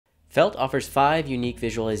Felt offers 5 unique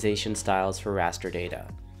visualization styles for raster data.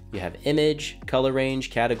 You have image, color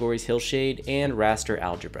range, categories, Hillshade, and raster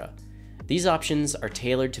algebra. These options are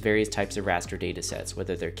tailored to various types of raster datasets,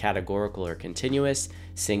 whether they're categorical or continuous,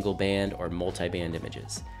 single band, or multi-band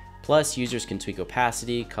images. Plus, users can tweak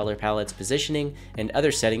opacity, color palettes, positioning, and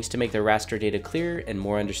other settings to make their raster data clearer and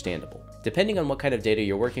more understandable. Depending on what kind of data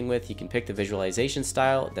you're working with, you can pick the visualization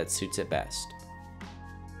style that suits it best.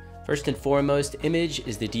 First and foremost, image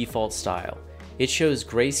is the default style. It shows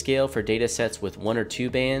grayscale for datasets with 1 or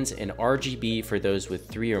 2 bands and RGB for those with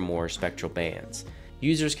 3 or more spectral bands.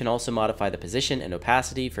 Users can also modify the position and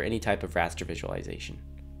opacity for any type of raster visualization.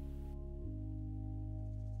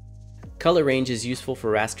 Color range is useful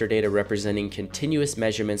for raster data representing continuous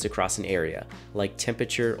measurements across an area, like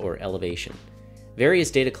temperature or elevation.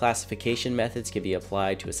 Various data classification methods can be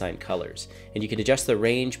applied to assign colors, and you can adjust the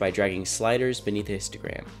range by dragging sliders beneath a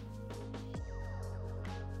histogram.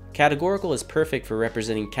 Categorical is perfect for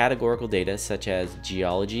representing categorical data such as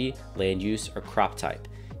geology, land use, or crop type.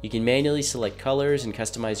 You can manually select colors and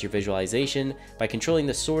customize your visualization by controlling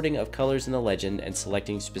the sorting of colors in the legend and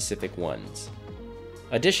selecting specific ones.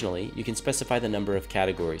 Additionally, you can specify the number of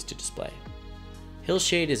categories to display.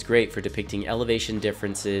 Hillshade is great for depicting elevation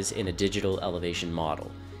differences in a digital elevation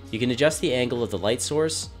model. You can adjust the angle of the light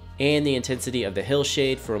source and the intensity of the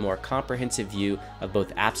hillshade for a more comprehensive view of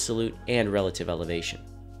both absolute and relative elevation.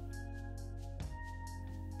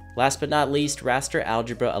 Last but not least, Raster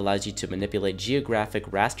Algebra allows you to manipulate geographic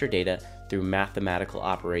raster data through mathematical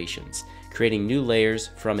operations, creating new layers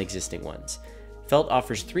from existing ones. Felt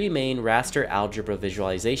offers 3 main Raster Algebra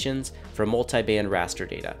visualizations for multi-band raster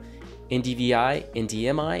data: NDVI,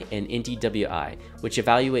 NDMI, and NDWI, which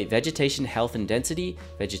evaluate vegetation health and density,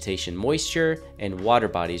 vegetation moisture, and water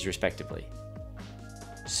bodies respectively.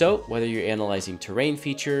 So, whether you're analyzing terrain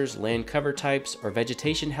features, land cover types, or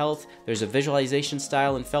vegetation health, there's a visualization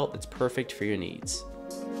style in Felt that's perfect for your needs.